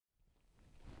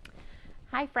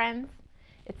Hi friends,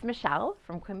 it's Michelle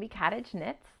from Quimby Cottage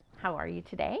Knits. How are you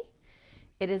today?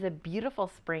 It is a beautiful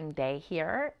spring day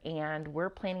here and we're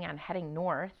planning on heading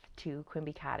north to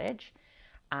Quimby Cottage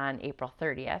on April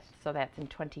 30th, so that's in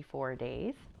 24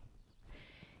 days.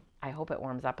 I hope it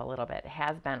warms up a little bit. It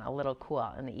has been a little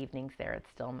cool in the evenings there. It's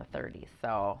still in the 30s,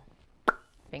 so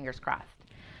fingers crossed.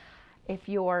 If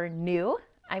you're new,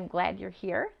 I'm glad you're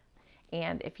here.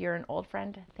 And if you're an old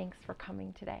friend, thanks for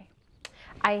coming today.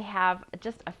 I have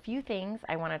just a few things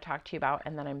I want to talk to you about,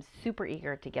 and then I'm super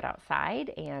eager to get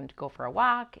outside and go for a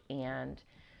walk and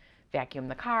vacuum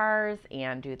the cars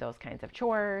and do those kinds of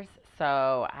chores.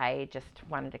 So I just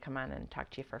wanted to come on and talk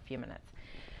to you for a few minutes.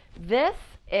 This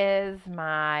is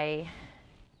my,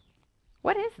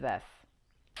 what is this?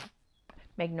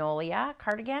 Magnolia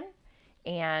Cardigan,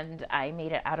 and I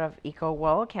made it out of eco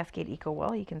wool, Cascade eco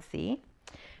wool, you can see.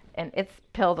 And it's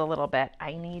pilled a little bit.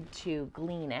 I need to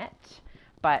glean it,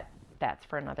 but that's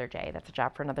for another day. That's a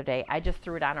job for another day. I just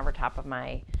threw it on over top of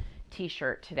my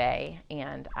t-shirt today,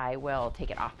 and I will take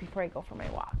it off before I go for my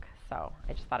walk. So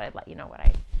I just thought I'd let you know what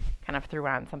I kind of threw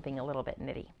on, something a little bit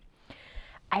knitty.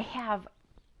 I have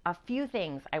a few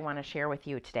things I want to share with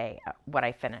you today, what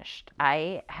I finished.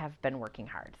 I have been working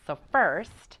hard. So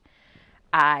first,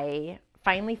 I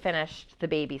finally finished the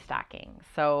baby stocking.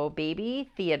 So baby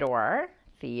Theodore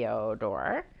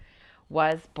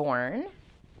was born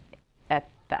at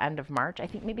the end of March. I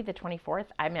think maybe the 24th.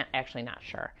 I'm actually not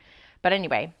sure. But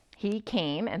anyway, he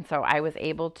came, and so I was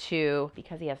able to,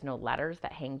 because he has no letters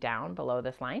that hang down below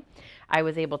this line, I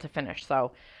was able to finish.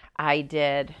 So I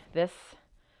did this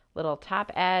little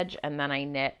top edge, and then I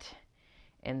knit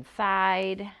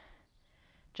inside,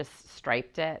 just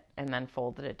striped it, and then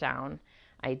folded it down.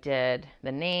 I did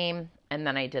the name, and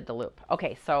then I did the loop.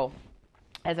 Okay, so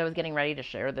as I was getting ready to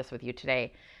share this with you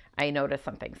today, I noticed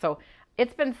something. So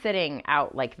it's been sitting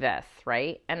out like this,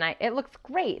 right? And it looks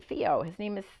great. Theo, his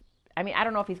name is, I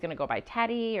don't know if he's going to go by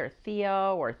Teddy or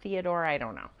Theo or Theodore. I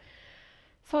don't know.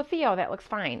 So Theo, that looks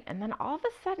fine. And then all of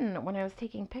a sudden, when I was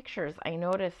taking pictures, I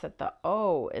noticed that the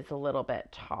O is a little bit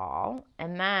tall.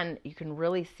 And then you can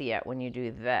really see it when you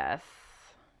do this.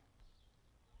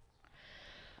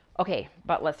 Okay,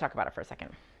 but let's talk about it for a second.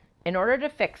 In order to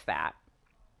fix that,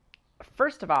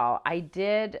 first of all, I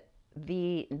did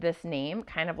this name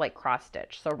kind of like cross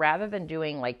stitch. So rather than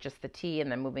doing like just the T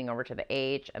and then moving over to the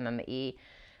H and then the E,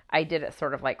 I did it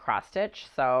sort of like cross stitch.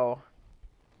 So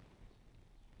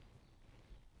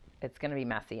it's going to be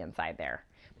messy inside there.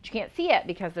 But you can't see it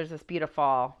because there's this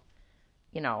beautiful,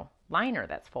 liner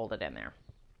that's folded in there.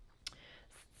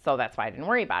 So that's why I didn't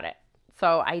worry about it.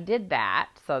 So I did that.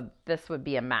 So this would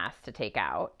be a mess to take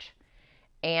out.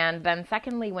 And then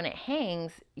secondly, when it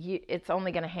hangs, it's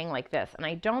only going to hang like this. And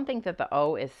I don't think that the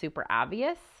O is super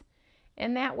obvious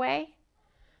in that way.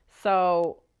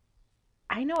 So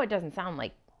I know it doesn't sound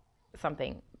like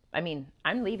something.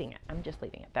 I'm leaving it. I'm just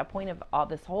leaving it. The point of all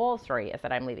this whole story is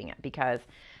that I'm leaving it because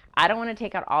I don't want to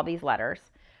take out all these letters.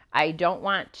 I don't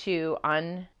want to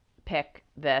unpick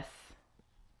this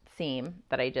seam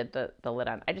that I did the lid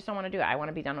on. I just don't want to do it. I want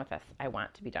to be done with this. I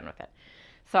want to be done with it.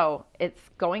 So it's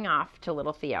going off to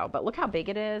little Theo, but look how big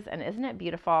it is. And isn't it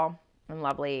beautiful and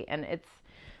lovely? And it's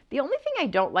the only thing I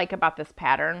don't like about this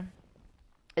pattern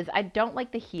is I don't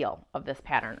like the heel of this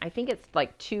pattern. I think it's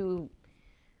like too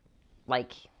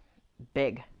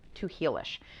big, too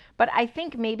heelish. But I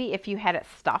think maybe if you had it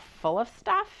stuffed full of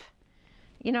stuff,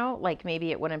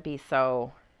 maybe it wouldn't be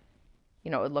so,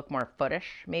 it would look more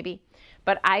footish maybe.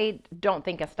 But I don't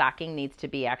think a stocking needs to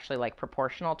be actually like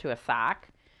proportional to a sock.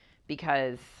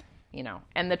 Because,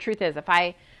 and the truth is, if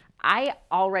I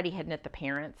already had knit the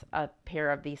parents a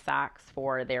pair of these socks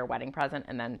for their wedding present,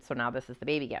 and then, so now this is the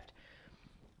baby gift.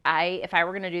 If I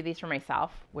were going to do these for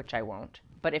myself, which I won't,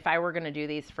 but if I were going to do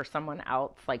these for someone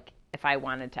else, like if I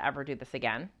wanted to ever do this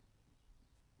again,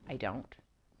 I don't,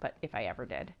 but if I ever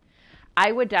did,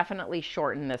 I would definitely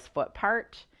shorten this foot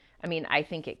part. I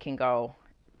think it can go,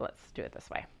 let's do it this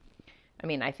way.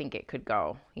 I think it could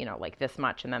go, like this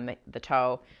much, and then the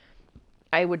toe.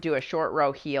 I would do a short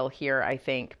row heel here, I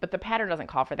think, but the pattern doesn't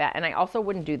call for that. And I also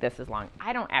wouldn't do this as long.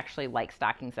 I don't actually like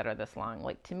stockings that are this long.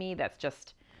 Like, to me, that's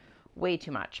just way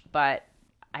too much. But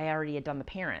I already had done the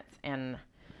parents. And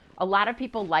a lot of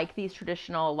people like these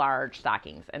traditional large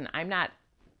stockings. And I'm not,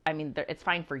 it's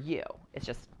fine for you. It's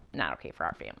just not okay for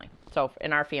our family. So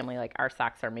in our family, like, our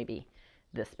socks are maybe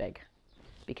this big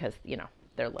because,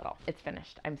 they're little. It's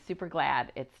finished. I'm super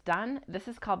glad it's done. This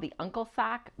is called the Uncle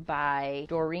Sock by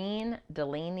Doreen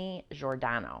Delaney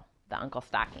Giordano. The Uncle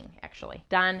Stocking, actually.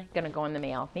 Done. Gonna go in the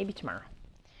mail maybe tomorrow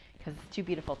because it's too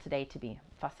beautiful today to be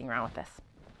fussing around with this.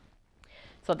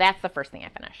 So that's the first thing I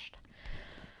finished.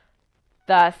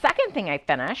 The second thing I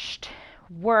finished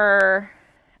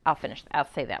I'll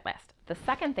say that last. The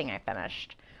second thing I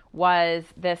finished was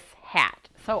this hat.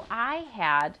 So I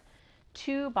had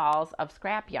 2 balls of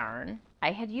scrap yarn.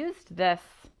 I had used this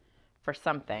for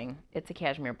something. It's a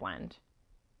cashmere blend.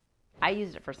 I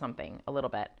used it for something a little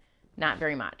bit, not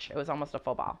very much. It was almost a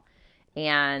full ball.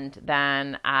 And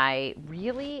then I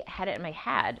really had it in my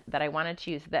head that I wanted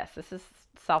to use this. This is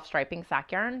self-striping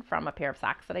sock yarn from a pair of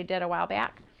socks that I did a while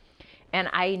back. And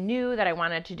I knew that I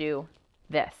wanted to do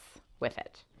this with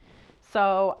it.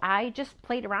 So I just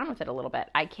played around with it a little bit.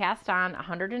 I cast on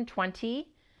 120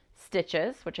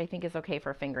 stitches, which I think is okay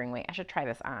for fingering weight. I should try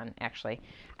this on, actually.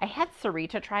 I had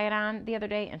Sarita try it on the other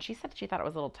day, and she said she thought it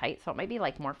was a little tight, so it might be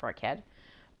like more for a kid.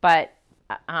 But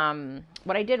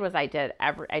what I did was I did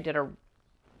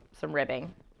some ribbing,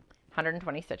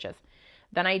 120 stitches.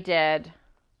 Then I did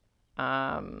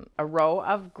a row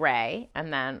of gray,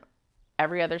 and then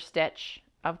every other stitch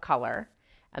of color,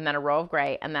 and then a row of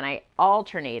gray, and then I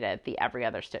alternated the every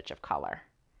other stitch of color.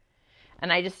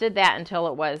 And I just did that until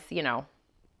it was,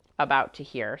 about to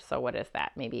here. So what is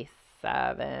that? Maybe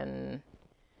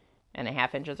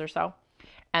 7.5 inches or so.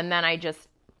 And then I just,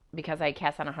 because I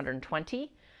cast on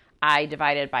 120, I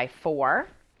divided by 4,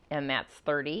 and that's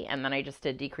 30. And then I just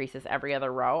did decreases every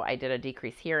other row. I did a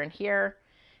decrease here and here,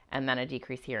 and then a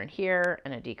decrease here and here,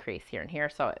 and a decrease here and here.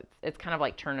 So it's kind of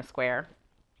like turn a square,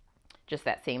 just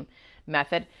that same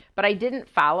method. But I didn't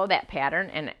follow that pattern,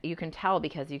 and you can tell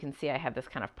because you can see I have this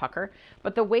kind of pucker.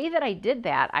 But the way that I did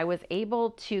that, I was able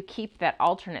to keep that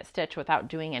alternate stitch without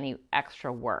doing any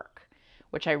extra work,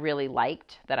 which I really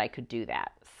liked that I could do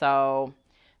that. So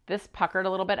this puckered a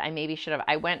little bit. I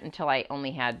went until I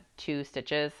only had 2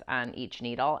 stitches on each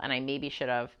needle, and I maybe should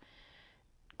have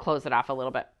closed it off a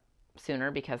little bit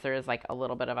sooner because there is like a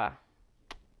little bit of a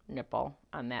nipple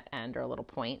on that end, or a little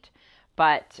point.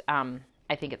 But I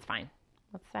think it's fine.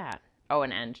 What's that? Oh,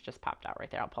 an end just popped out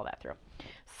right there. I'll pull that through.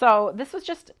 So this was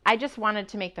I just wanted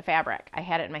to make the fabric. I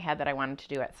had it in my head that I wanted to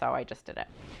do it, so I just did it.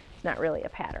 It's not really a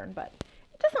pattern, but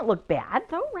it doesn't look bad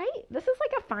though, right? This is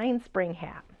like a fine spring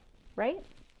hat, right?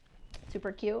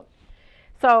 Super cute.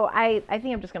 So I think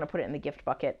I'm just going to put it in the gift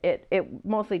bucket. It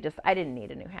mostly just, I didn't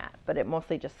need a new hat, but it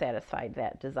mostly just satisfied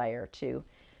that desire to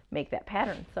make that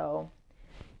pattern. So,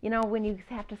 when you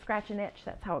have to scratch an itch,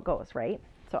 that's how it goes, right?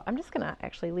 So I'm just going to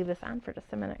actually leave this on for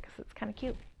just a minute because it's kind of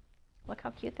cute. Look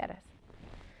how cute that is.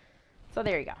 So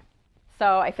there you go.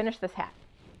 So I finished this hat.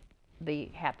 The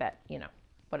hat that,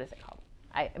 what is it called?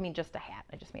 I mean, just a hat.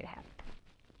 I just made a hat.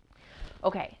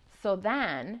 Okay, so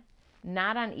then,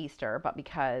 not on Easter, but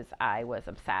because I was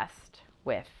obsessed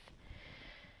with,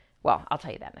 well, I'll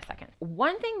tell you that in a second.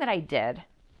 One thing that I did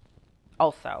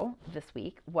also this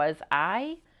week was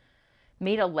I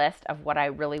made a list of what I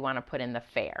really want to put in the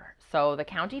fair. So the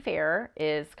county fair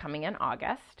is coming in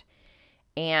August,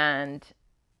 and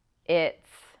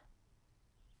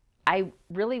I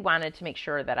really wanted to make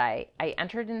sure that I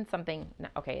entered in something.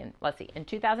 Okay, and let's see. In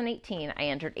 2018, I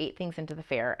entered 8 things into the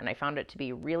fair, and I found it to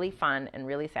be really fun and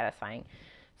really satisfying.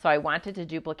 So I wanted to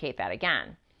duplicate that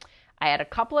again. I had a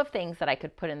couple of things that I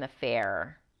could put in the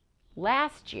fair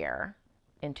last year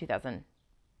in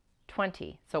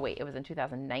 2020. So wait, it was in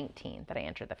 2019 that I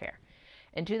entered the fair.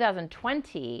 In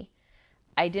 2020,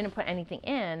 I didn't put anything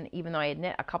in, even though I had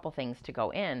knit a couple things to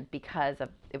go in because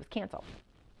it was canceled.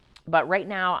 But right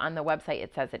now on the website,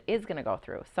 it says it is going to go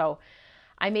through. So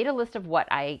I made a list of what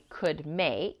I could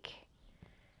make,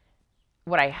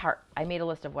 I made a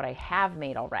list of what I have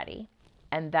made already,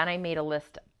 and then I made a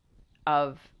list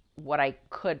of what I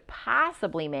could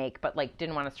possibly make, but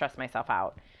didn't want to stress myself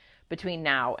out between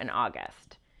now and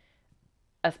August,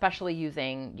 especially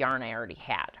using yarn I already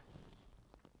had.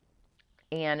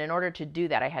 And in order to do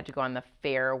that, I had to go on the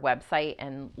fair website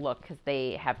and look, because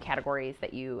they have categories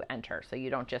that you enter. So you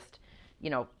don't just,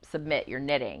 submit your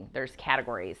knitting. There's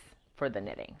categories for the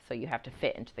knitting. So you have to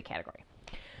fit into the category.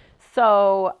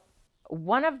 So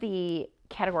one of the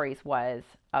categories was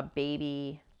a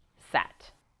baby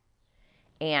set.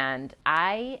 And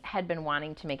I had been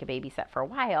wanting to make a baby set for a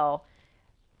while,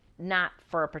 not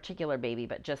for a particular baby,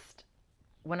 but just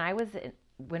when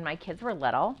my kids were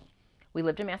little. We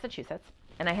lived in Massachusetts,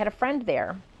 and I had a friend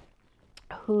there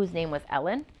whose name was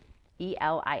Ellen,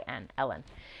 E-L-I-N, Ellen.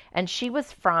 And she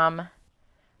was from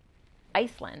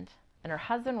Iceland, and her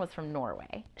husband was from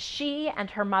Norway. She and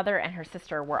her mother and her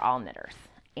sister were all knitters.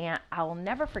 And I'll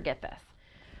never forget this.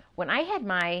 When I had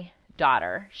my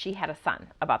daughter, she had a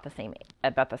son about the same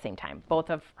time. Both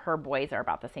of her boys are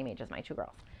about the same age as my 2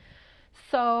 girls.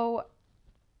 So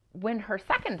when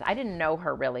I didn't know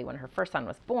her really when her first son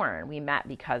was born. We met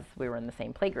because we were in the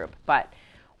same playgroup. But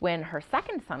When her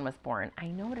second son was born, I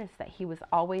noticed that he was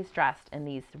always dressed in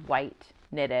these white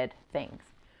knitted things.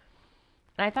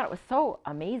 And I thought it was so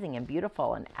amazing and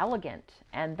beautiful and elegant.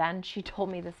 And then she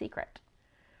told me the secret.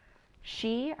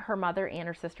 Her mother, and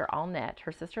her sister all knit.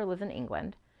 Her sister lives in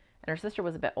England, and her sister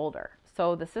was a bit older.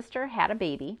 So the sister had a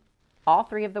baby. All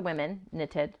three of the women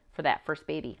knitted for that first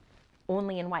baby,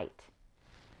 only in white.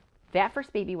 That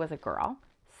first baby was a girl,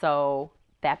 so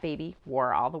that baby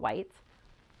wore all the whites.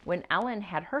 When Ellen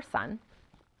had her son,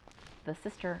 the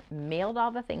sister mailed all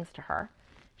the things to her.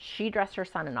 She dressed her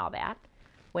son in all that.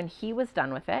 When he was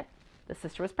done with it, the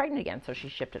sister was pregnant again, so she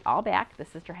shipped it all back. The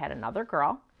sister had another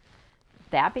girl.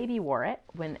 That baby wore it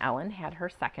when Ellen had her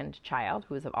second child,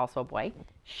 who was also a boy,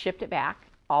 shipped it back,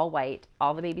 all white.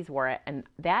 All the babies wore it. And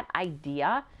that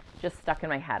idea just stuck in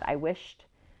my head.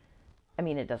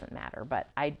 It doesn't matter, but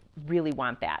I really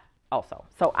want that also.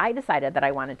 So I decided that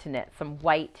I wanted to knit some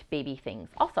white baby things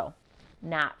also.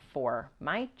 Not for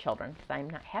my children, because I'm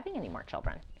not having any more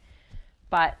children.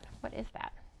 But what is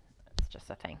that? It's just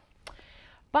a thing.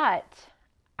 But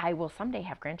I will someday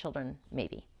have grandchildren,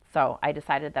 maybe. So I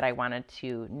decided that I wanted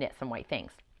to knit some white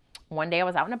things. One day I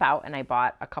was out and about, and I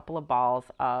bought a couple of balls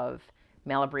of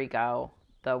Malabrigo,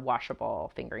 the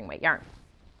washable fingering weight yarn.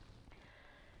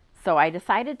 So I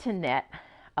decided to knit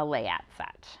a layette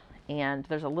set. And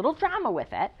there's a little drama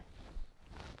with it.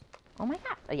 Oh my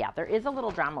God. Yeah, there is a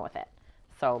little drama with it.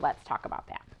 So let's talk about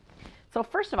that. So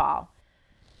first of all,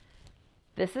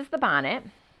 this is the bonnet.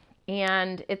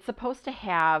 And it's supposed to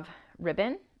have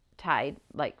ribbon tied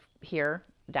like here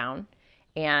down.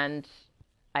 And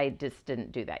I just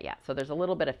didn't do that yet. So there's a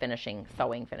little bit of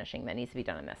sewing finishing that needs to be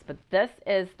done on this. But this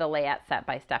is the layette set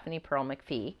by Stephanie Pearl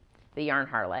McPhee, the Yarn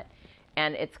Harlot.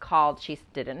 And it's called, she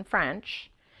did it in French.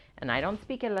 And I don't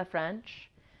speak le French.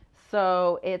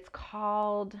 So it's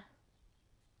called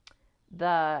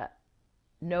the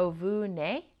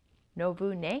Nouveau-ne.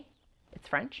 Nouveau-ne. It's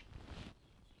French.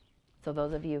 So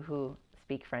those of you who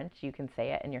speak French, you can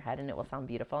say it in your head and it will sound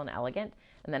beautiful and elegant.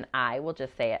 And then I will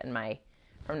just say it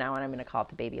from now on, I'm going to call it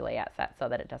the baby layette set so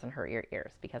that it doesn't hurt your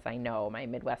ears, because I know my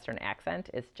Midwestern accent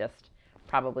is just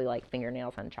probably like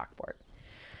fingernails on chalkboard.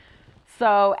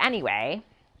 So anyway,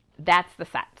 that's the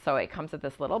set. So it comes with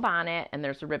this little bonnet and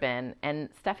there's a ribbon. And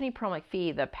Stephanie Pearl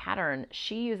McPhee, the pattern,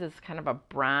 she uses kind of a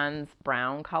bronze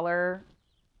brown color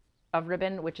of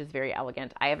ribbon, which is very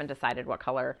elegant. I haven't decided what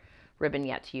color ribbon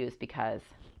yet to use because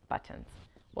buttons.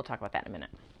 We'll talk about that in a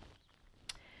minute.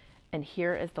 And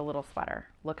here is the little sweater.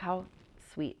 Look how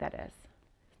sweet that is.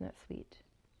 Isn't that sweet?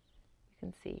 You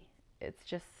can see. It's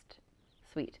just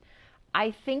sweet.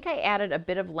 I think I added a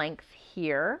bit of length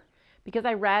here because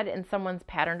I read in someone's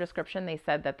pattern description, they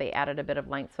said that they added a bit of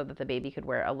length so that the baby could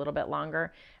wear a little bit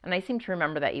longer. And I seem to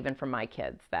remember that even from my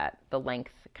kids, that the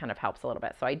length kind of helps a little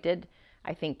bit. So I did,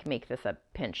 I think, make this a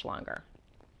pinch longer.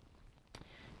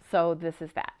 So this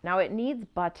is that. Now it needs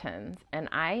buttons, and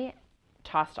I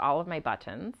tossed all of my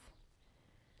buttons.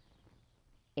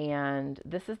 And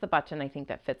this is the button I think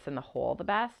that fits in the hole the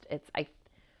best.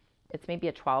 It's maybe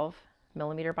a 12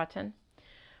 millimeter button,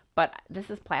 but this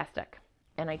is plastic.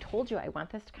 And I told you I want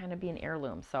this to kind of be an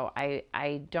heirloom, so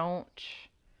I don't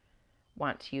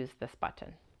want to use this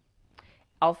button.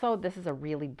 Also, this is a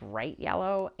really bright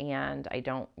yellow, and I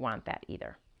don't want that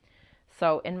either.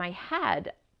 So in my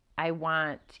head, I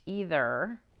want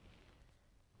either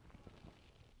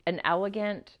an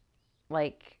elegant,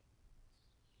 like,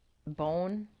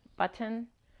 bone button,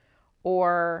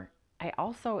 or I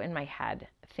also in my head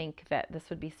think that this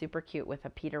would be super cute with a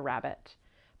Peter Rabbit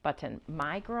button.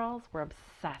 My girls were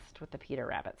obsessed with the Peter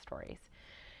Rabbit stories,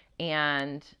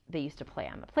 and they used to play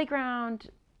on the playground.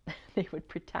 They would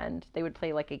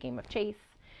play like a game of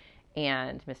chase,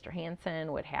 and Mr.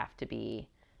 Hansen would have to be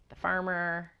the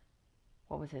farmer.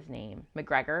 What was his name?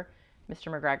 McGregor,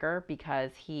 Mr. McGregor,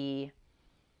 because do you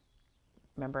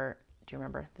remember?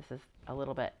 This is a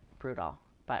little bit brutal,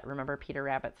 but remember Peter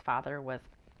Rabbit's father was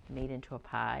made into a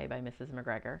pie by Mrs.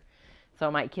 McGregor. So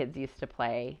my kids used to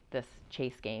play this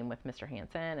chase game with Mr.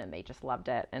 Hansen, and they just loved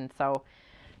it. And so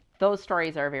those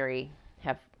stories are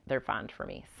they're fond for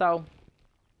me. So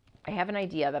I have an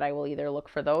idea that I will either look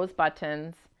for those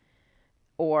buttons,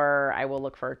 or I will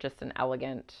look for just an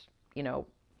elegant,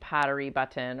 pottery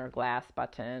button or glass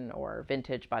button or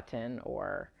vintage button,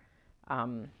 or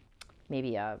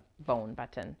maybe a bone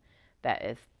button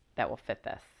that will fit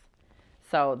this.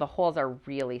 So the holes are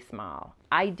really small.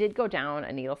 I did go down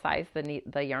a needle size. The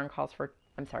pattern calls for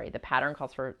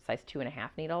size 2.5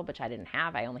 needle, which I didn't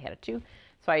have. I only had a 2.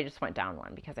 So I just went down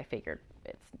one because I figured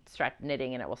it's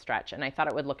knitting and it will stretch. And I thought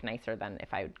it would look nicer than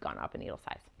if I had gone up a needle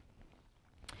size.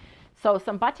 So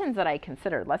some buttons that I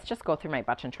considered, let's just go through my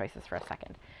button choices for a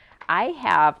second. I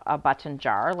have a button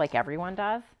jar like everyone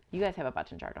does. You guys have a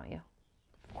button jar, don't you?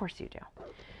 Of course you do.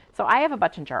 So I have a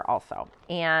button jar also.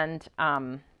 And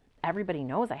everybody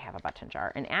knows I have a button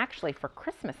jar. And actually for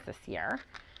Christmas this year,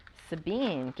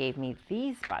 Sabine gave me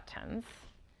these buttons.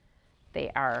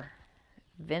 They are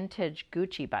vintage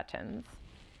Gucci buttons.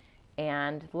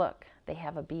 And look, they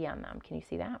have a bee on them. Can you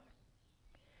see that?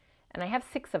 And I have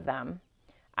 6 of them.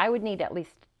 I would need at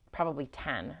least probably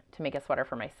 10 to make a sweater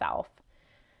for myself.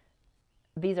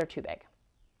 These are too big.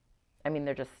 I mean,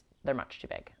 they're much too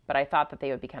big. But I thought that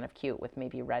they would be kind of cute with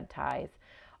maybe red ties.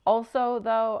 Also,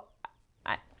 though,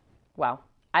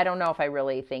 I don't know if I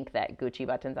really think that Gucci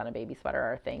buttons on a baby sweater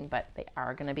are a thing, but they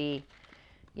are going to be,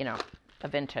 you know, a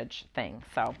vintage thing.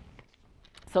 So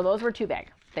those were too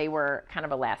big. They were kind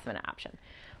of a last minute option.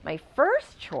 My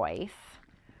first choice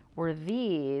were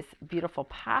these beautiful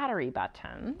pottery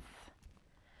buttons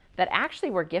that actually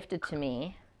were gifted to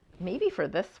me, maybe for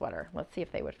this sweater. Let's see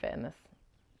if they would fit in this.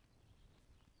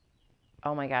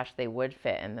 Oh my gosh, they would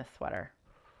fit in this sweater.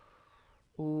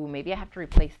 Ooh, maybe I have to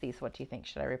replace these. What do you think?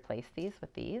 Should I replace these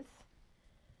with these?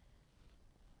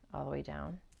 All the way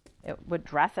down. It would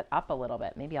dress it up a little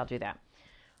bit. Maybe I'll do that.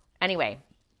 Anyway,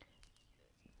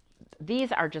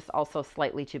 these are just also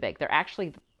slightly too big. They're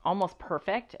actually almost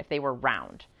perfect if they were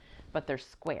round, but they're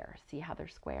square. See how they're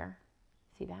square?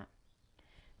 See that?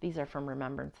 These are from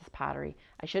Remembrance's Pottery.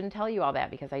 I shouldn't tell you all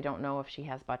that because I don't know if she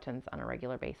has buttons on a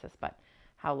regular basis, but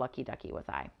how lucky ducky was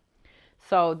I?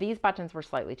 So these buttons were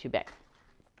slightly too big.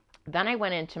 Then I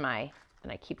went into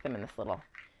and I keep them in this little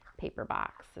paper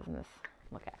box. Isn't this,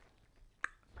 look at,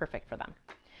 perfect for them.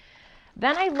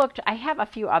 Then I have a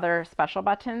few other special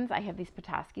buttons. I have these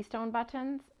Petoskey stone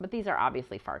buttons, but these are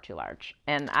obviously far too large.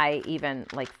 And I even,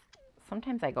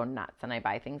 sometimes I go nuts and I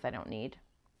buy things I don't need,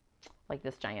 like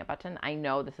this giant button. I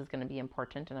know this is going to be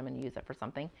important and I'm going to use it for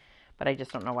something, but I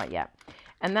just don't know what yet.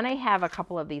 And then I have a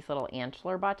couple of these little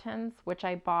antler buttons, which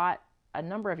I bought a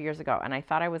number of years ago, and I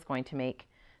thought I was going to make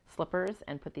slippers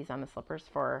and put these on the slippers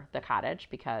for the cottage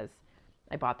because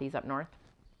I bought these up north.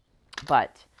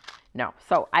 But no,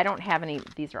 so I don't have any.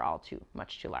 These are all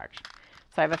much too large.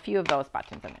 So I have a few of those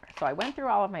buttons in there. So I went through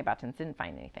all of my buttons, didn't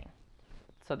find anything.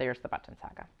 So there's the button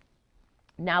saga.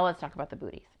 Now let's talk about the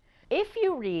booties. If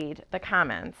you read the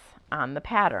comments on the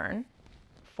pattern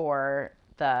for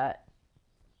the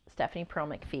Stephanie Pearl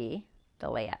McPhee, the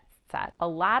layette set, a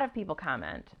lot of people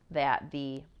comment that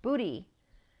the booty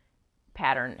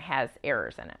pattern has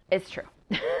errors in it. It's true.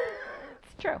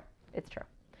 It's true. It's true.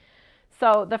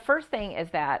 So the first thing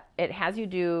is that it has you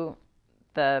do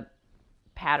the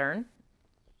pattern,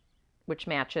 which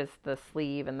matches the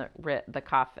sleeve and the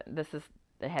cuff.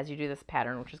 It has you do this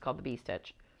pattern, which is called the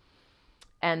B-stitch.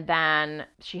 And then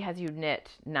she has you knit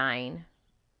 9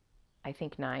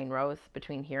 rows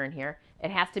between here and here.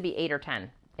 It has to be 8 or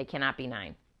 10. It cannot be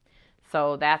 9.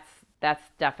 So that's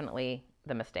definitely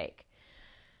the mistake.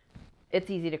 It's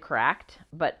easy to correct,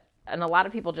 and a lot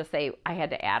of people just say, I had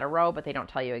to add a row, but they don't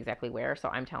tell you exactly where. So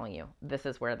I'm telling you, this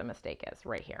is where the mistake is,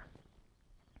 right here.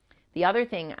 The other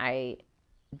thing I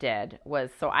did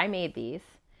was, so I made these,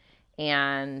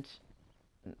 and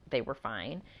they were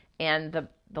fine. And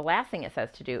the last thing it says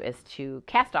to do is to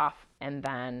cast off and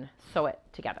then sew it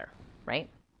together, right?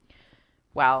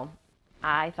 Well,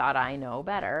 I thought I know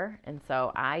better, and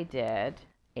so I did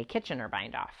a Kitchener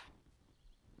bind off,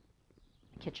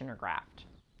 Kitchener graft.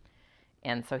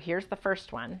 And so here's the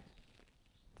first one.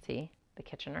 See the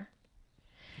Kitchener?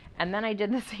 And then I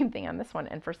did the same thing on this one.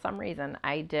 And for some reason,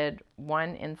 I did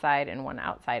one inside and one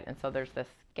outside. And so there's this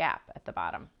gap at the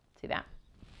bottom. See that?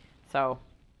 So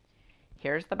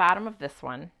here's the bottom of this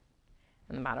one.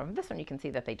 And the bottom of this one, you can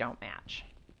see that they don't match.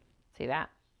 See that?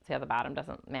 See how the bottom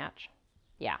doesn't match?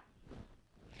 Yeah.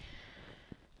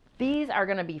 These are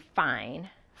going to be fine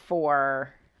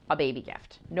for a baby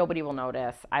gift. Nobody will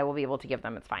notice. I will be able to give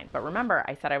them. It's fine. But remember,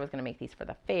 I said I was going to make these for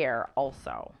the fair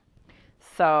also.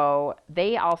 So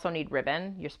they also need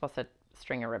ribbon. You're supposed to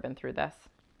string a ribbon through this,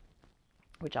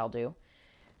 which I'll do.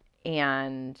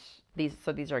 And these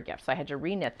are gifts. So I had to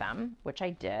reknit them, which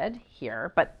I did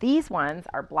here. But these ones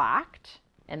are blocked,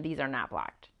 and these are not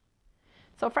blocked.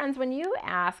 So friends, when you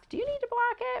ask, do you need to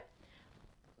block it?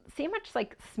 See how much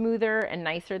smoother and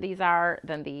nicer these are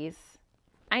than these?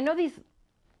 I know these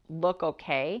look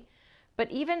okay,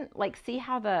 but even see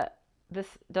how this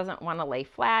doesn't want to lay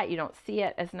flat. You don't see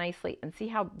it as nicely, and see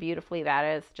how beautifully that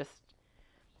is. Just,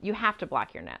 you have to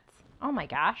block your knits. Oh my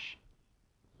gosh.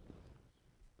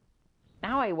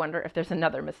 Now I wonder if there's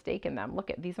another mistake in them. Look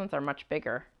at these ones are much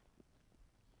bigger.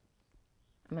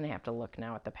 I'm going to have to look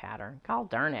now at the pattern. God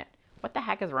darn it. What the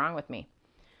heck is wrong with me?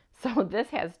 So this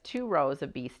has 2 rows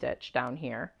of V-stitch down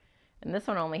here, and this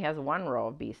one only has 1 row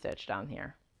of V-stitch down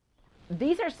here.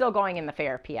 These are still going in the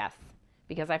fair, P.S.,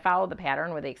 because I followed the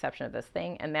pattern with the exception of this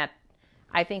thing, and that,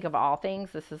 I think of all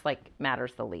things, this is like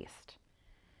matters the least.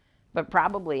 But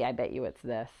probably, I bet you it's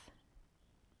this.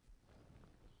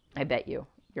 I bet you're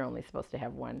only supposed to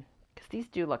have 1, because these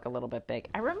do look a little bit big.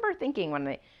 I remember thinking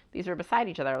when these were beside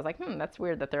each other, I was like, that's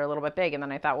weird that they're a little bit big, and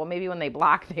then I thought, well, maybe when they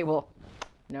block, they will.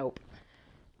 Nope.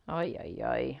 Ay, ay,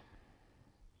 ay.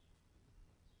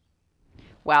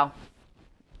 Well,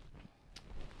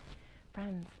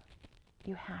 friends,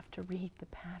 you have to read the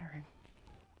pattern.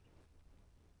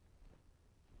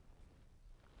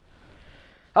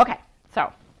 Okay,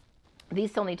 so these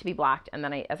still need to be blocked, and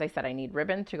then as I said, I need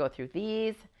ribbon to go through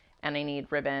these, and I need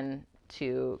ribbon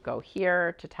to go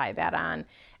here to tie that on,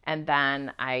 and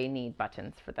then I need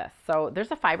buttons for this. So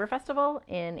there's a fiber festival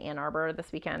in Ann Arbor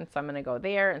this weekend, so I'm going to go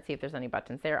there and see if there's any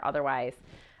buttons there. Otherwise,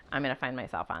 I'm going to find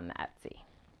myself on the Etsy.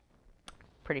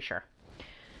 Pretty sure.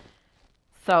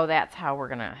 So that's how we're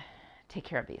going to take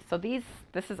care of these. So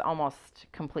this is almost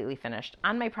completely finished.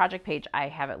 On my project page, I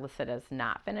have it listed as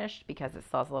not finished because it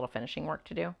still has a little finishing work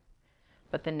to do,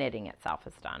 but the knitting itself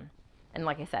is done. And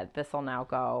like I said, this will now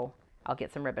go, I'll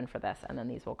get some ribbon for this, and then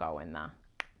these will go in the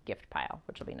gift pile,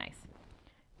 which will be nice.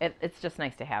 It's just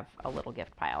nice to have a little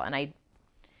gift pile, and I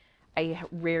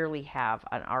rarely have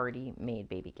an already made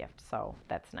baby gift, so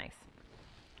that's nice.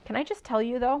 Can I just tell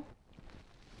you though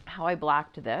how I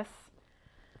blocked this?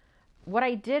 What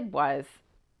I did was,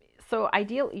 so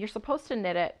ideally you're supposed to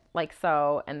knit it like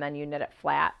so, and then you knit it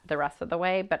flat the rest of the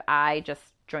way, but I just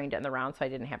joined it in the round so I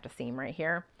didn't have to seam right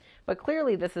here. But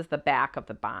clearly this is the back of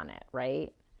the bonnet,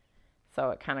 right? So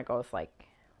it kind of goes like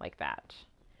that.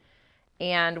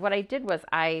 And what I did was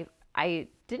I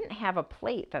didn't have a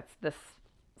plate that's this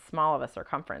small of a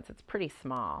circumference. It's pretty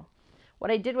small.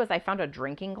 What I did was I found a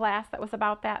drinking glass that was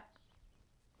about that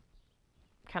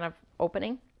kind of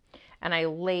opening, and I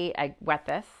wet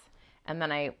this, and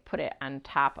then I put it on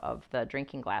top of the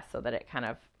drinking glass so that it kind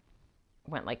of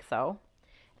went like so.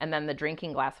 And then the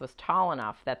drinking glass was tall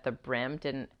enough that the brim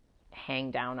didn't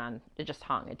hang down on, it just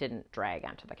hung. It didn't drag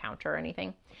onto the counter or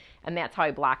anything. And that's how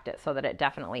I blocked it, so that it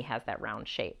definitely has that round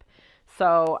shape.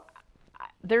 So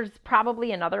there's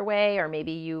probably another way, or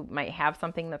maybe you might have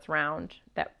something that's round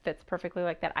that fits perfectly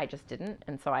like that. I just didn't,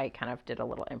 and so I kind of did a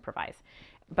little improvise.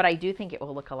 But I do think it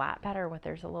will look a lot better with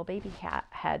there's a little baby cat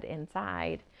head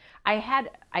inside.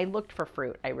 I looked for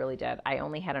fruit. I really did. I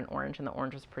only had an orange, and the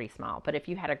orange was pretty small. But if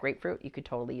you had a grapefruit, you could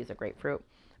totally use a grapefruit.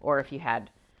 Or if you had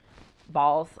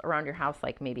balls around your house,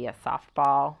 like maybe a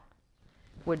softball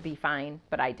would be fine.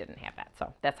 But I didn't have that.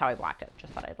 So that's how I blocked it.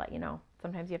 Just thought I'd let you know.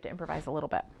 Sometimes you have to improvise a little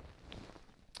bit.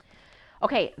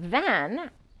 Okay,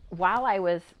 then while I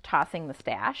was tossing the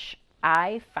stash,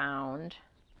 I found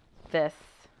this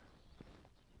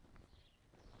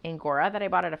Angora that I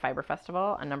bought at a fiber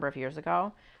festival a number of years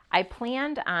ago. I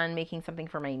planned on making something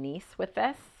for my niece with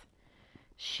this.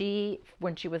 She,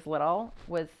 when she was little,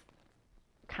 was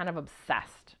kind of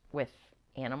obsessed with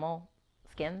animal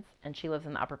skins, and she lives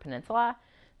in the Upper Peninsula,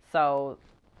 so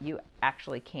you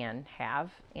actually can have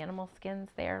animal skins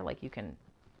there. Like, you can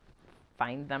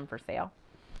find them for sale.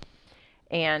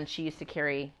 And she used to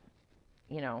carry,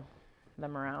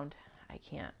 them around. I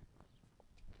can't.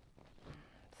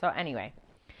 So anyway,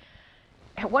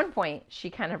 at one point, she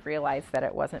kind of realized that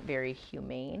it wasn't very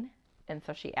humane, and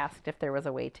so she asked if there was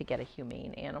a way to get a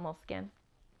humane animal skin.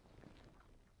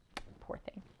 Poor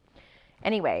thing.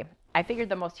 Anyway, I figured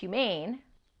the most humane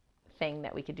thing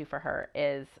that we could do for her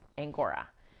is Angora.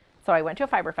 So I went to a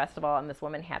fiber festival, and this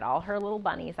woman had all her little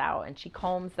bunnies out, and she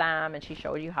combs them, and she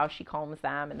showed you how she combs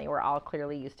them, and they were all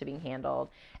clearly used to being handled.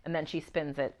 And then she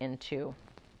spins it into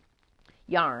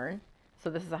yarn.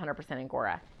 So this is 100%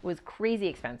 Angora. It was crazy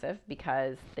expensive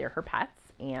because they're her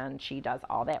pets, and she does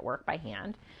all that work by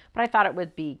hand. But I thought it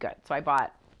would be good. So I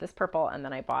bought this purple, and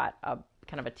then I bought a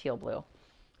kind of a teal blue,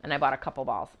 and I bought a couple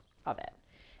balls of it.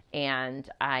 And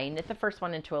I knit the first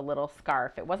one into a little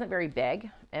scarf. It wasn't very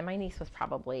big, and my niece was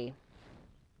probably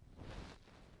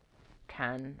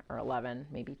 10 or 11,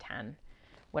 maybe 10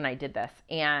 when I did this.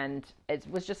 And it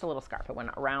was just a little scarf. It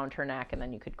went around her neck, and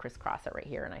then you could crisscross it right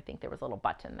here. And I think there was a little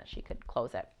button that she could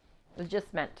close it. It was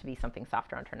just meant to be something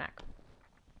soft around her neck.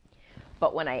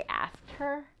 But when I asked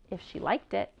her if she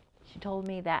liked it, she told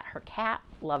me that her cat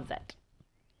loves it.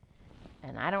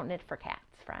 And I don't knit for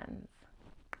cats, friends.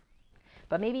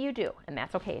 But maybe you do, and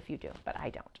that's okay if you do, but I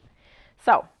don't.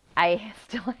 So I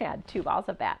still had 2 balls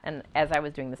of that. And as I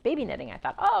was doing this baby knitting, I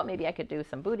thought, oh, maybe I could do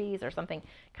some booties or something.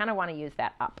 Kind of want to use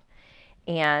that up.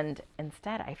 And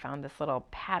instead I found this little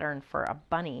pattern for a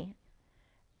bunny.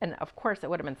 And of course it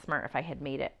would have been smart if I had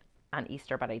made it on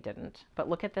Easter, but I didn't. But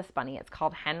look at this bunny. It's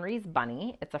called Henry's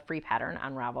Bunny. It's a free pattern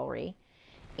on Ravelry.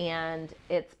 And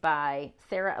it's by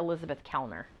Sarah Elizabeth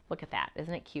Kellner. Look at that.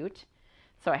 Isn't it cute?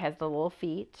 So it has the little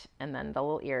feet and then the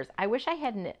little ears. I wish I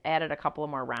had added a couple of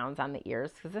more rounds on the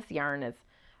ears because this yarn is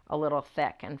a little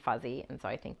thick and fuzzy. And so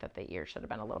I think that the ears should have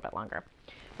been a little bit longer.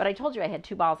 But I told you I had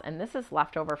 2 balls, and this is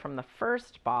left over from the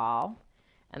first ball.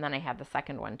 And then I have the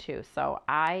second one too. So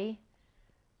I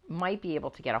might be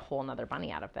able to get a whole nother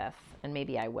bunny out of this, and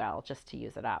maybe I will, just to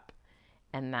use it up.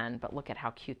 And then, but look at how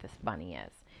cute this bunny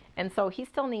is. And so he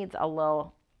still needs a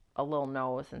little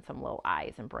nose and some little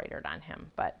eyes embroidered on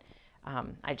him. But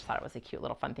I just thought it was a cute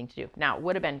little fun thing to do. Now, it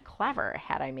would have been clever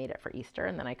had I made it for Easter,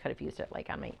 and then I could have used it like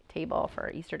on my table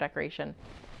for Easter decoration,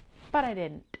 but I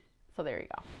didn't. So there you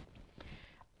go.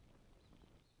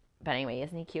 But anyway,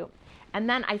 isn't he cute? And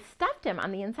then I stuffed him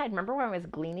on the inside. Remember when I was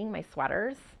gleaning my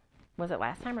sweaters? Was it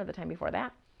last time or the time before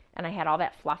that? And I had all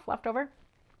that fluff left over.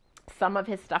 Some of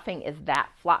his stuffing is that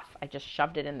fluff. I just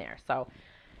shoved it in there. So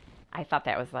I thought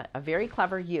that was a very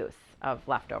clever use of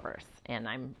leftovers. And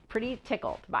I'm pretty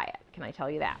tickled by it. Can I tell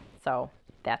you that? So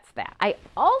that's that. I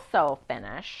also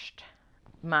finished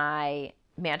my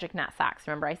magic knot socks.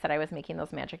 Remember I said I was making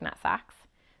those magic knot socks?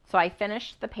 So I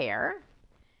finished the pair.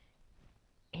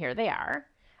 Here they are.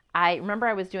 I remember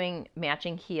I was doing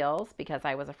matching heels because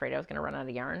I was afraid I was going to run out of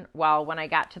yarn. Well, when I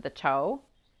got to the toe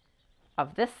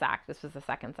of this sock, this was the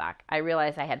second sock, I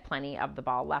realized I had plenty of the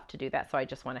ball left to do that, so I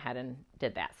just went ahead and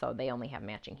did that. So they only have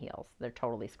matching heels. They're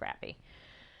totally scrappy.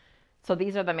 So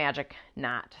these are the magic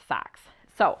knot socks.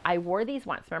 So I wore these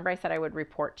once. Remember I said I would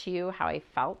report to you how I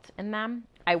felt in them?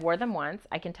 I wore them once.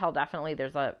 I can tell definitely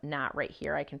there's a knot right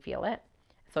here. I can feel it.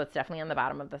 So it's definitely on the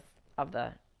bottom of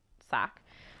the sock.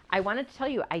 I wanted to tell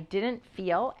you, I didn't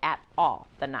feel at all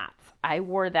the knots. I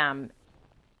wore them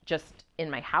just in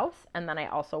my house, and then I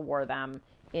also wore them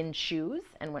in shoes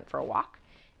and went for a walk,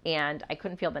 and I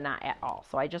couldn't feel the knot at all.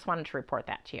 So I just wanted to report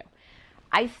that to you.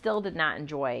 I still did not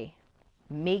enjoy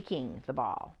making the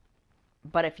ball,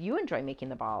 but if you enjoy making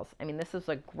the balls, I mean, this is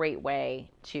a great way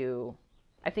to,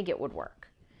 I think it would work,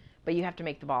 but you have to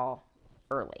make the ball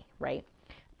early, right?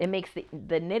 It makes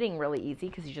the knitting really easy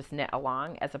because you just knit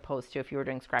along, as opposed to if you were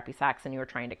doing scrappy socks and you were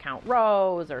trying to count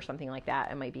rows or something like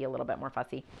that, it might be a little bit more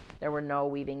fussy. There were no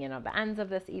weaving in of the ends of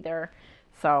this either.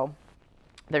 So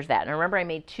there's that. And remember I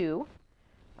made 2.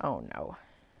 Oh no.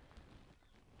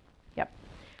 Yep.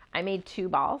 I made 2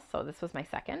 balls. So this was my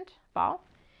second ball.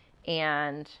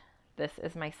 And this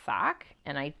is my sock.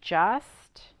 And I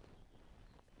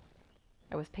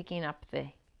was picking up the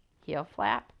heel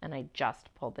flap, and I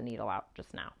just pulled the needle out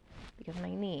just now because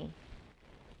my knee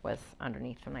was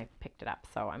underneath when I picked it up.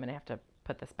 So I'm going to have to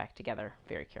put this back together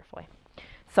very carefully.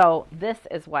 So this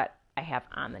is what I have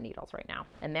on the needles right now,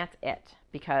 and that's it,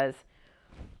 because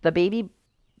the baby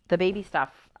stuff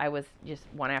I was just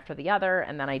one after the other,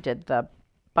 and then I did the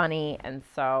bunny, and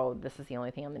so this is the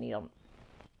only thing on the needle.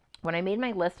 When I made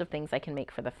my list of things I can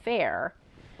make for the fair,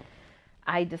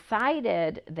 I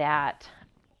decided that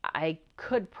I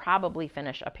could probably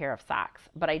finish a pair of socks,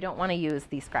 but I don't want to use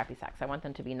these scrappy socks. I want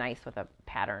them to be nice with a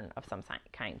pattern of some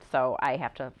kind. So I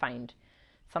have to find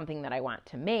something that I want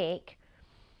to make.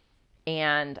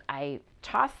 And I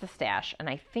tossed the stash, and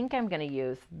I think I'm going to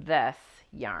use this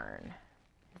yarn.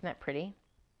 Isn't that pretty?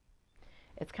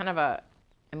 It's kind of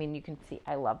I mean, you can see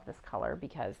I love this color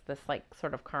because this like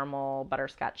sort of caramel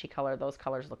butterscotchy color, those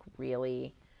colors look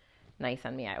really nice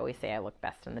on me. I always say I look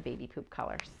best in the baby poop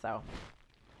colors. So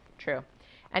true.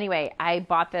 Anyway, I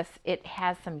bought this. It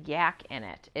has some yak in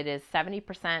it. It is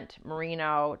 70%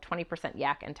 merino, 20%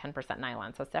 yak, and 10%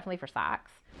 nylon. So it's definitely for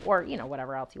socks or, you know,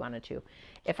 whatever else you wanted to.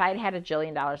 If I'd had $1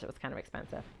 jillion, it was kind of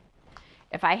expensive.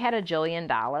 If I had $1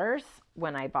 jillion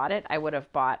when I bought it, I would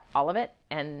have bought all of it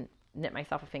and knit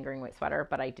myself a fingering weight sweater.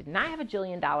 But I did not have $1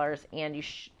 jillion, and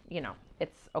you know,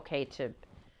 it's okay to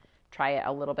try it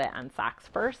a little bit on socks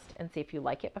first and see if you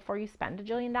like it before you spend $1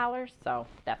 jillion. So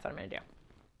that's what I'm going to do.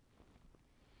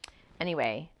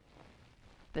 Anyway,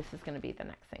 this is going to be the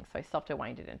next thing. So I still have to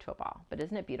wind it into a ball. But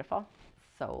isn't it beautiful?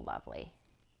 So lovely.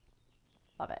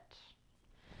 Love it.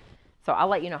 So I'll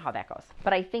let you know how that goes.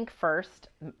 But I think first,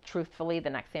 truthfully,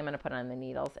 the next thing I'm going to put on the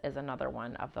needles is another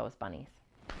one of those bunnies.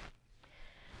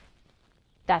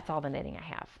 That's all the knitting I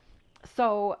have.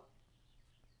 So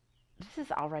this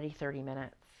is already 30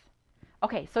 minutes.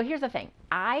 Okay, so here's the thing.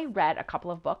 I read a couple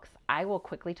of books. I will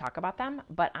quickly talk about them,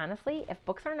 but honestly, if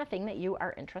books aren't a thing that you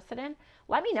are interested in,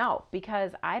 let me know,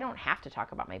 because I don't have to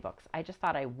talk about my books. I just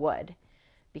thought I would,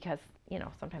 because, you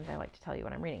know, sometimes I like to tell you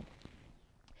what I'm reading.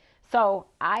 So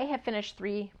I have finished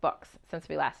 3 books since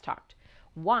we last talked.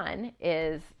 One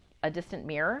is A Distant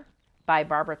Mirror by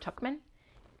Barbara Tuchman.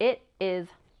 It is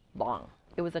long.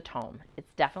 It was a tome.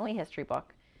 It's definitely a history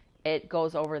book. It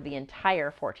goes over the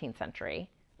entire 14th century,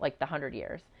 like the 100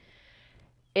 years.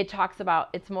 It talks about,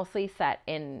 it's mostly set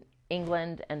in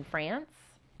England and France,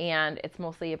 and it's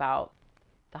mostly about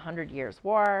the 100 Years'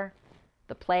 War.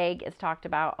 The plague is talked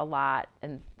about a lot,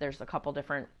 and there's a couple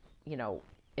different,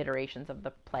 iterations of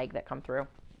the plague that come through.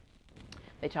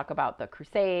 They talk about the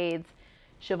Crusades,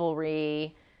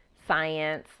 chivalry,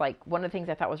 science. Like, one of the things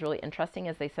I thought was really interesting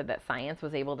is they said that science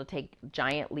was able to take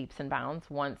giant leaps and bounds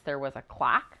once there was a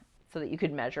clock so that you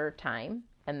could measure time,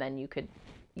 and then you could,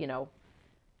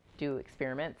 do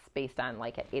experiments based on,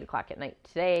 like, at 8 o'clock at night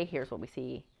today, here's what we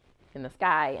see in the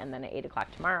sky, and then at 8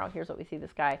 o'clock tomorrow, here's what we see in the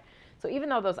sky. So even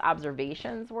though those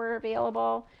observations were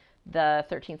available, the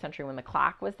 13th century, when the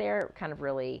clock was there, kind of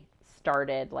really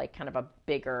started, like, kind of a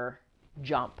bigger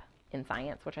jump in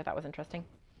science, which I thought was interesting.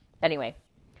 Anyway,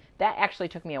 that actually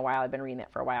took me a while. I've been reading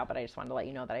that for a while, but I just wanted to let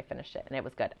you know that I finished it, and it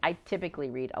was good. I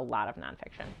typically read a lot of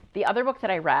nonfiction. The other book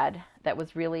that I read that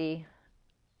was really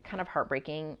kind of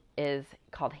heartbreaking is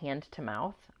called Hand to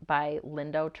Mouth by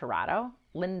Linda Tirado.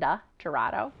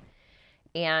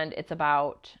 And it's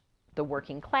about the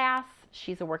working class.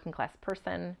 She's a working class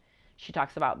person. She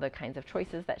talks about the kinds of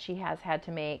choices that she has had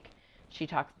to make. She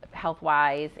talks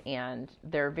health-wise, and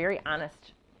they're very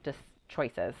honest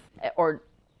choices, or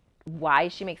why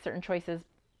she makes certain choices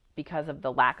because of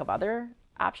the lack of other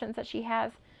options that she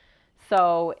has.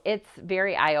 So it's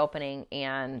very eye-opening,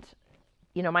 and,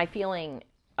 my feeling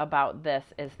about this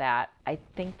is that I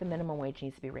think the minimum wage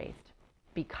needs to be raised,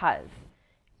 because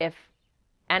if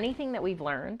anything that we've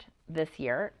learned this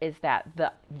year is that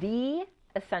the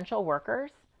essential workers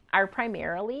are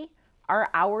primarily our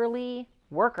hourly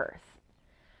workers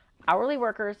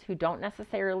who don't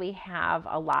necessarily have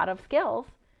a lot of skills,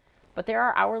 but they're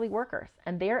our hourly workers,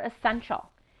 and they're essential.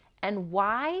 And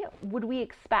why would we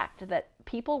expect that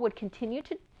people would continue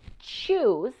to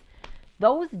choose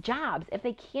those jobs if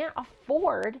they can't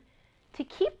afford to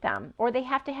keep them, or they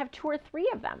have to have 2 or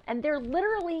 3 of them? And they're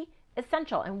literally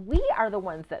essential, and we are the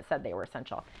ones that said they were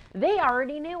essential. They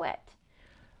already knew it.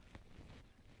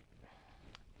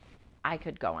 I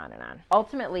could go on and on.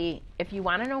 Ultimately, if you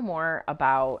want to know more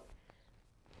about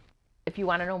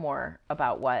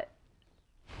what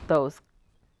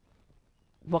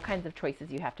kinds of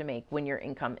choices you have to make when your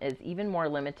income is even more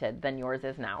limited than yours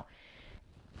is now,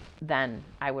 then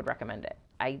I would recommend it.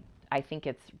 I think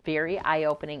it's very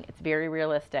eye-opening. It's very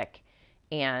realistic.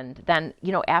 And then,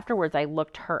 afterwards I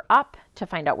looked her up to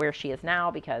find out where she is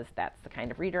now, because that's the kind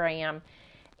of reader I am.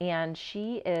 And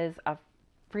she is a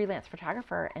freelance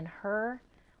photographer, and her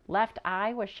left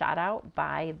eye was shot out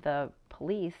by the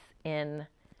police in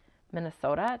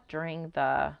Minnesota during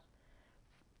the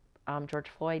George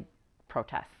Floyd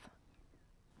protests,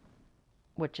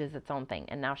 which is its own thing.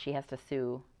 And now she has to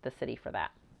sue the city for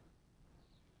that.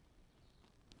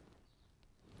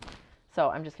 So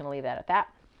I'm just going to leave that at that.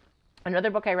 Another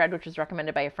book I read, which was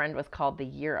recommended by a friend, was called The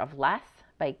Year of Less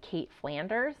by Kate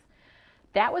Flanders.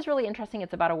 That was really interesting.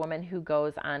 It's about a woman who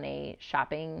goes on a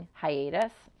shopping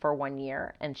hiatus for 1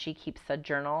 year, and she keeps a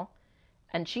journal.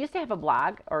 And she used to have a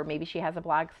blog, or maybe she has a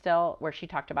blog still, where she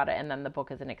talked about it, and then the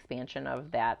book is an expansion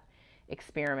of that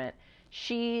experiment.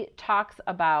 She talks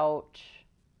about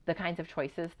the kinds of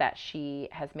choices that she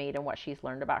has made and what she's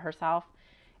learned about herself.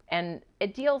 And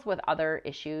it deals with other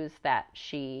issues that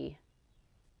she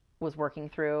was working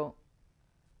through,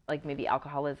 like maybe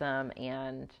alcoholism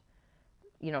and,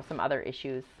 some other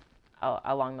issues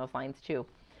along those lines too.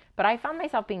 But I found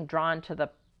myself being drawn to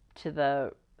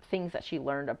the things that she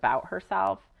learned about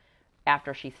herself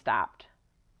after she stopped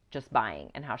just buying,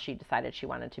 and how she decided she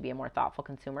wanted to be a more thoughtful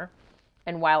consumer.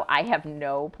 And while I have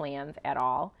no plans at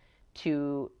all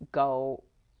to go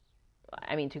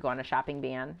on a shopping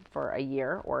ban for a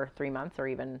year or 3 months or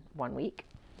even 1 week,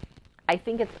 I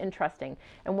think it's interesting.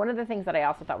 And one of the things that I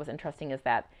also thought was interesting is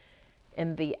that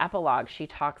in the epilogue, she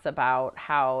talks about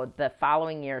how the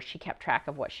following year she kept track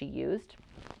of what she used.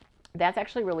 That's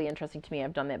actually really interesting to me.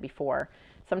 I've done that before.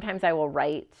 Sometimes I will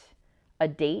write a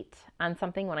date on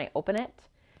something when I open it,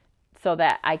 so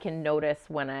that I can notice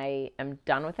when I am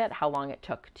done with it how long it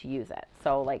took to use it.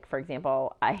 So, like, for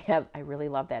example, I really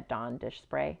love that Dawn dish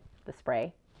spray, the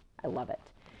spray. I love it.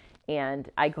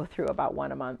 And I go through about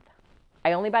 1 a month.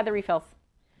 I only buy the refills.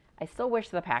 I still wish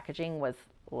the packaging was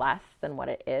less than what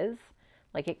it is.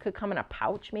 Like, it could come in a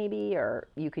pouch maybe, or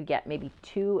you could get maybe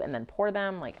 2 and then pour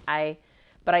them.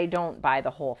 But I don't buy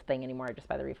the whole thing anymore. I just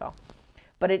buy the refill.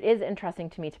 But it is interesting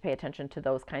to me to pay attention to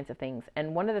those kinds of things.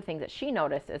 And one of the things that she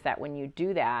noticed is that when you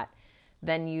do that,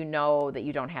 then you know that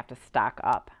you don't have to stock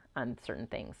up on certain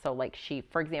things. So like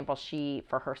for example,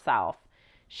 for herself,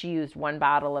 she used 2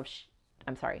 bottles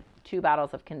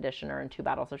of conditioner and 2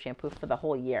 bottles of shampoo for the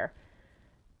whole year,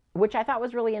 which I thought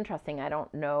was really interesting. I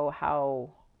don't know how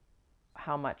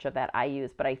much of that I use,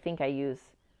 but I think I use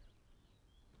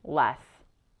less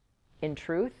in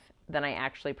truth than I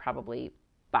actually probably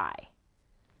buy.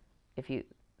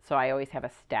 So I always have a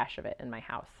stash of it in my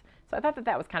house. So I thought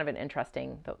that was kind of an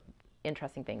interesting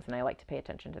things, and I like to pay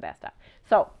attention to that stuff.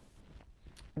 So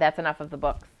that's enough of the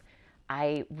books.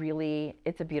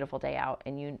 It's a beautiful day out,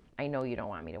 and I know you don't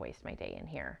want me to waste my day in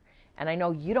here. And I know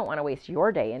you don't want to waste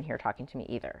your day in here talking to me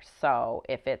either. So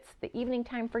if it's the evening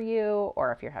time for you,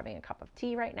 or if you're having a cup of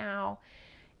tea right now,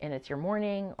 and it's your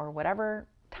morning, or whatever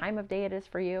time of day it is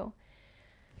for you,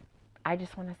 I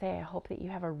just want to say I hope that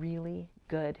you have a really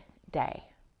good day.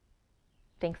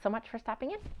 Thanks so much for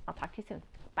stopping in. I'll talk to you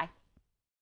soon.